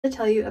To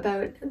tell you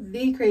about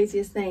the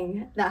craziest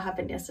thing that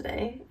happened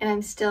yesterday, and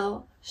I'm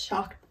still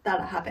shocked that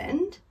it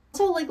happened.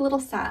 Also like a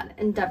little sad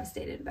and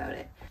devastated about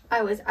it.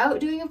 I was out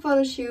doing a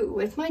photo shoot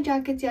with my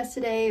jackets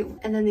yesterday,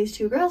 and then these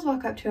two girls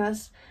walk up to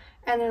us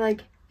and they're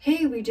like,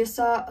 hey, we just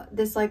saw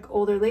this like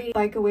older lady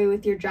bike away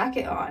with your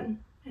jacket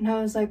on. And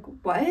I was like,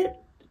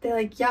 what? They're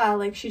like, yeah,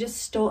 like she just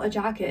stole a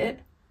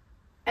jacket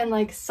and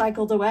like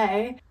cycled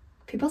away.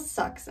 People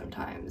suck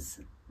sometimes.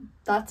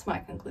 That's my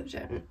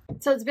conclusion.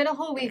 So it's been a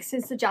whole week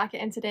since the jacket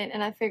incident,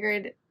 and I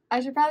figured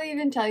I should probably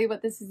even tell you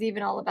what this is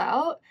even all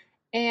about.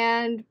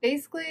 And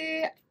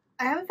basically,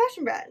 I have a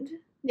fashion brand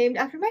named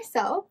after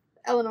myself,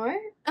 Eleanor,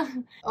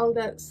 all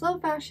about slow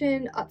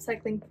fashion,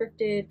 upcycling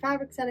thrifted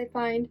fabrics that I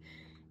find,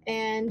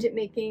 and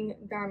making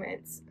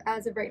garments.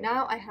 As of right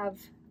now, I have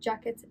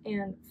jackets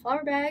and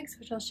flower bags,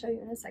 which I'll show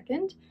you in a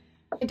second.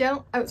 I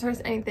don't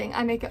outsource anything.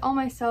 I make it all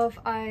myself.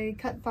 I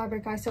cut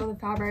fabric, I sew the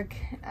fabric.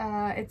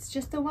 It's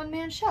just a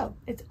one-man show.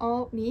 It's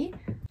all me.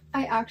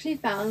 I actually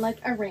found like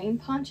a rain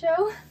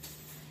poncho.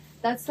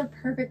 That's the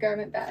perfect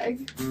garment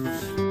bag. So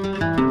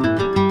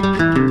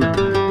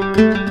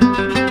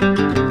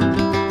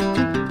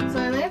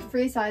I only have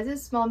 3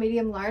 sizes, small,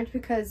 medium, large,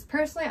 because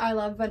personally I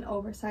love an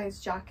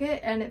oversized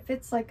jacket and it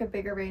fits like a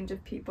bigger range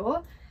of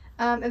people.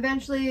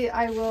 Eventually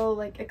I will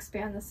like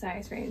expand the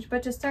size range,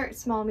 but to start,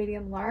 small,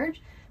 medium,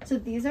 large. So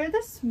these are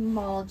the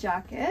small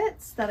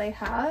jackets that I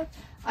have.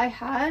 I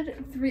had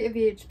 3 of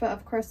each, but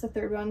of course the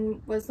third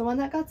one was the one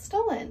that got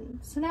stolen.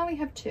 So now we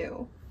have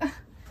 2.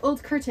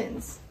 Old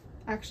curtains,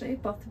 actually,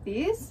 both of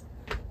these.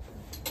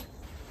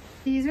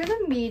 These are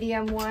the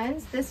medium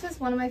ones. This was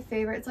one of my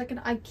favorites, like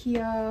an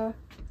IKEA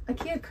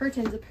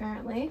curtains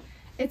apparently.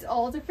 It's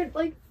all different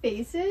like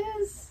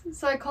faces.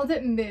 So I called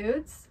it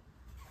moods,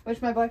 which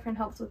my boyfriend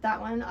helps with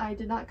that one. I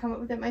did not come up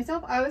with it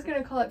myself. I was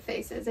gonna call it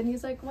faces, and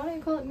he's like, why don't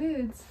you call it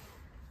moods?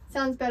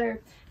 Sounds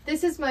better.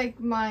 This is my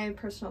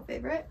personal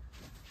favorite.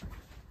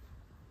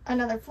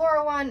 Another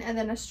floral one, and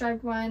then a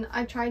striped one.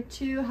 I tried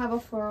to have a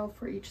floral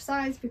for each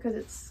size because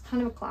it's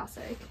kind of a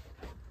classic.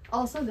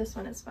 Also, this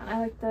one is fun. I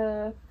like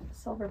the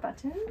silver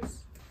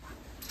buttons.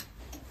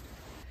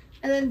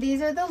 And then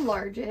these are the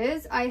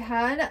larges. I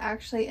had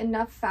actually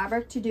enough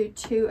fabric to do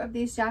 2 of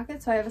these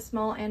jackets, so I have a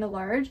small and a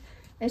large.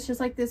 It's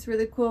just like this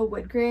really cool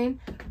wood grain.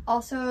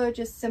 Also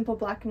just simple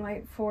black and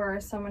white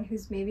for someone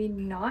who's maybe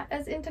not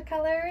as into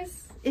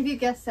colors. If you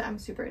guessed it, I'm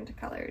super into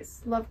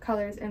colors. Love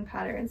colors and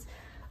patterns.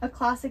 A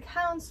classic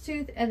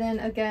houndstooth, and then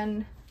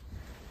again,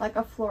 like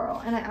a floral.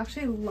 And I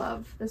actually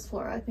love this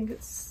floral. I think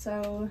it's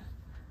so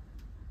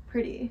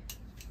pretty.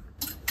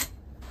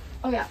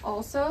 Oh yeah,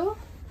 also,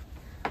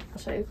 I'll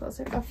show you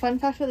closer. A fun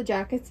fact for the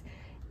jackets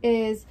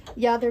is,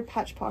 yeah, they're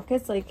patch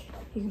pockets. Like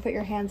you can put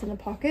your hands in the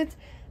pockets,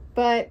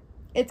 but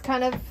it's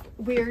kind of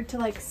weird to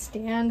like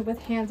stand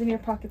with hands in your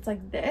pockets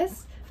like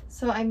this.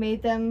 So I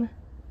made them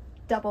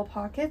double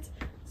pockets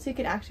so you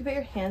can actually put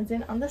your hands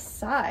in on the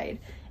side.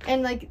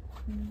 And like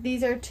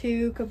these are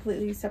 2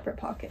 completely separate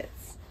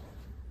pockets.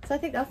 So I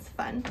think that's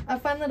fun. A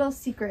fun little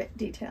secret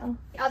detail.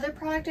 The other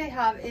product I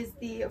have is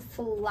the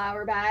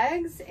flower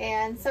bags,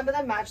 and some of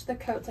them match the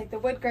coats, like the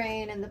wood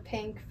grain and the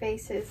pink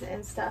faces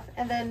and stuff.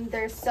 And then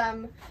there's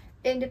some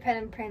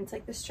independent prints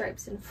like the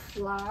stripes and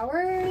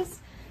flowers.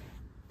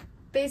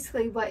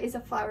 Basically, what is a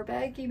flower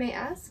bag, you may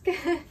ask?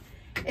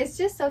 It's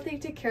just something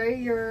to carry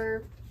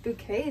your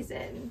bouquets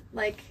in.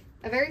 Like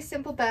a very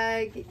simple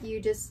bag, you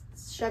just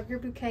shove your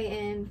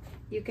bouquet in,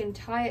 you can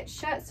tie it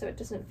shut so it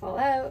doesn't fall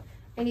out,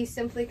 and you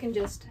simply can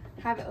just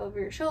have it over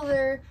your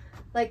shoulder.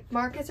 Like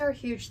markets are a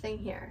huge thing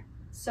here,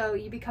 so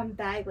you become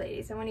bag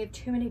ladies, and when you have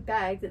too many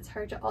bags, it's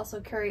hard to also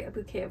carry a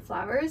bouquet of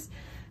flowers.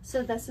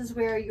 So this is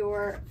where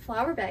your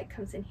flower bag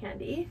comes in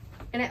handy.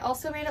 And I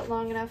also made it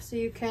long enough so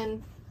you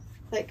can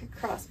like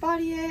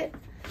crossbody it,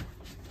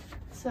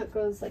 so it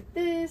goes like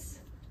this.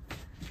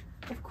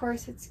 Of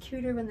course it's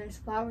cuter when there's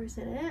flowers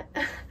in it,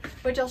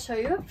 which I'll show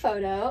you a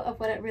photo of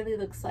what it really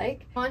looks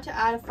like. I want to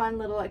add a fun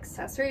little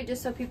accessory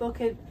just so people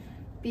could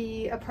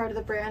be a part of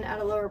the brand at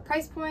a lower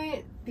price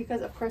point,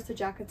 because of course the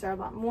jackets are a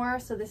lot more,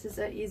 so this is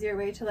an easier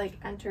way to like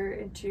enter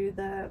into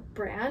the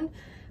brand.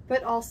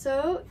 But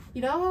also,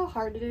 you know how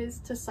hard it is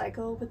to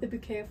cycle with a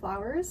bouquet of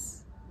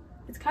flowers?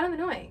 It's kind of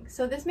annoying,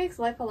 so this makes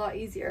life a lot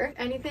easier. If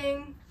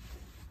anything,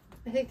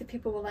 I think the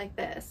people will like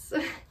this.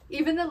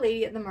 Even the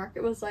lady at the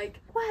market was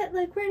like, what?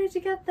 Like, where did you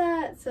get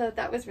that? So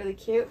that was really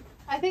cute.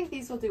 I think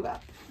these will do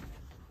up.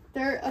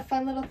 They're a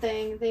fun little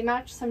thing. They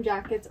match some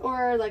jackets,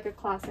 or like a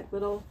classic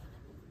little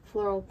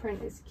floral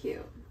print is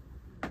cute.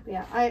 But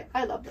yeah,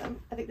 I love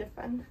them. I think they're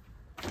fun.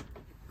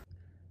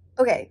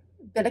 Okay,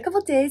 been a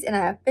couple days and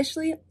I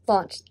officially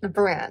launched the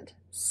brand.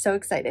 So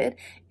excited.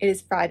 It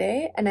is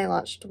Friday and I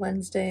launched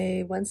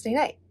Wednesday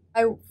night.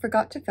 I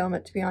forgot to film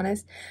it, to be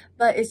honest,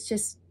 but it's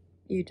just,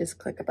 you just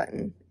click a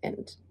button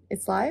and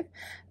it's live.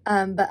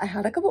 But I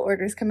had a couple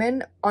orders come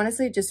in,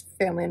 honestly just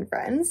family and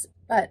friends,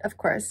 but of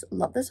course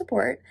love the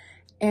support.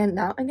 And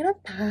now I'm gonna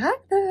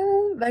pack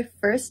them, my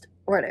first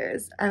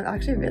orders. I'm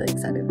actually really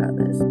excited about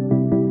this.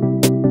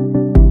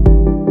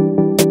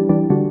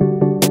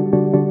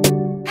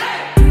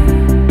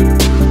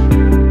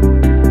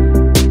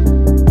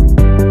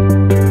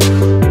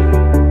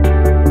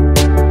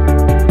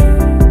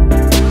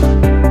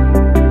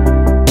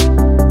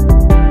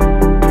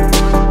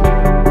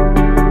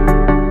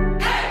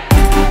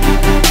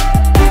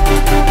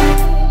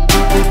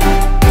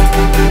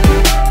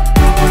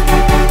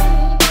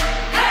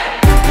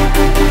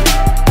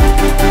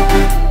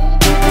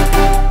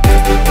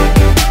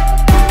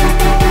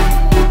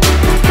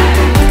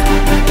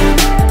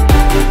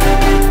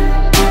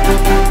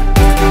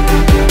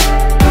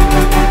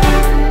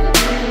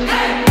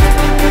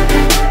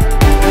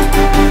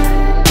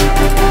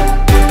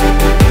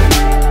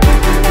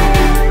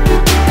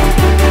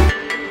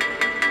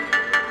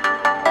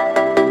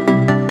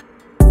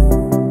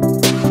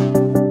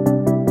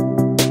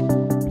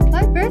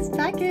 first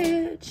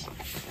package.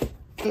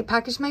 I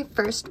packaged my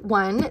first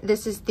one.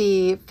 This is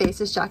the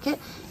Faces jacket,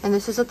 and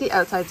this is what the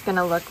outside's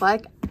gonna look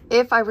like.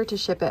 If I were to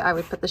ship it, I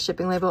would put the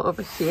shipping label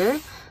over here,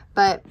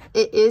 but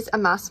it is a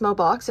Massimo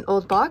box, an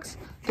old box,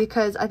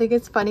 because I think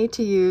it's funny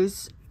to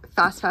use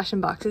fast fashion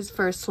boxes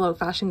for slow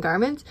fashion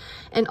garments.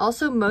 And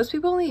also most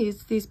people only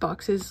use these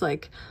boxes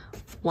like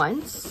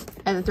once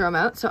and then throw them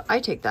out. So I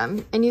take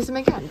them and use them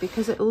again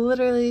because it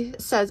literally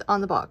says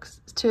on the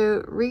box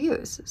to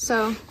reuse.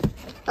 So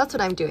that's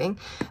what I'm doing.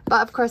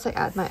 But of course I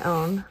add my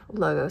own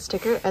logo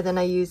sticker, and then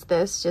I use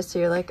this just so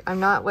you're like, I'm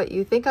not what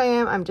you think I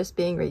am, I'm just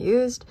being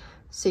reused.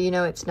 So you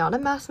know it's not a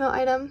Massimo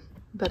item,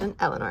 but an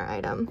Eleanor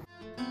item.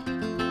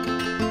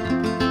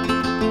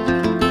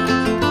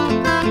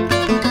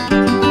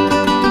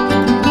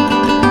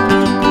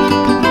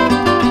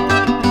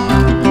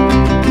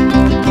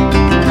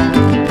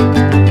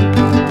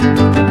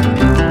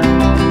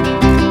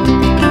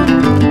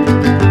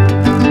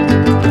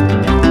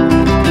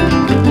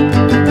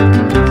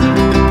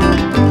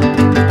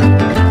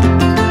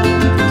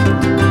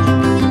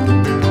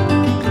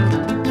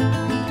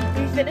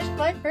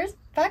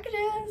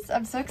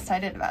 I'm so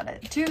excited about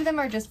it. 2 of them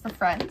are just for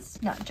friends,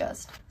 not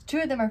just. 2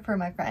 of them are for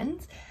my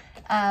friends,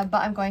 but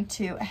I'm going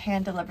to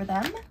hand deliver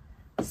them,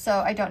 so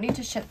I don't need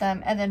to ship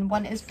them. And then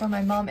 1 is for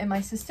my mom and my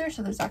sister,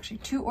 so there's actually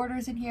 2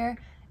 orders in here,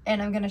 and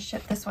I'm gonna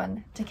ship this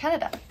one to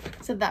Canada.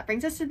 So that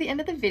brings us to the end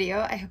of the video.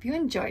 I hope you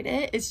enjoyed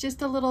it. It's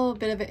just a little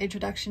bit of an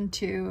introduction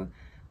to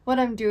what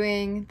I'm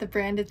doing, the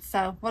brand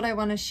itself, what I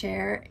want to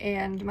share,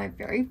 and my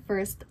very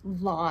first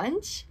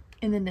launch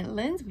in the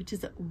Netherlands, which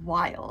is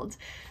wild.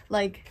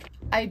 Like,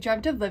 I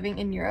dreamt of living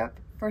in Europe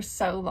for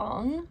so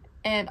long,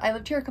 and I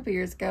lived here a couple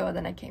years ago and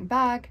then I came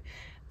back,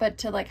 but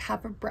to like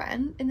have a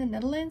brand in the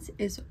Netherlands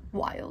is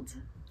wild.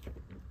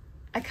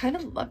 I kind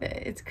of love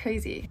it. It's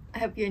crazy. I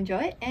hope you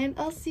enjoy, and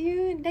I'll see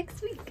you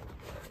next week.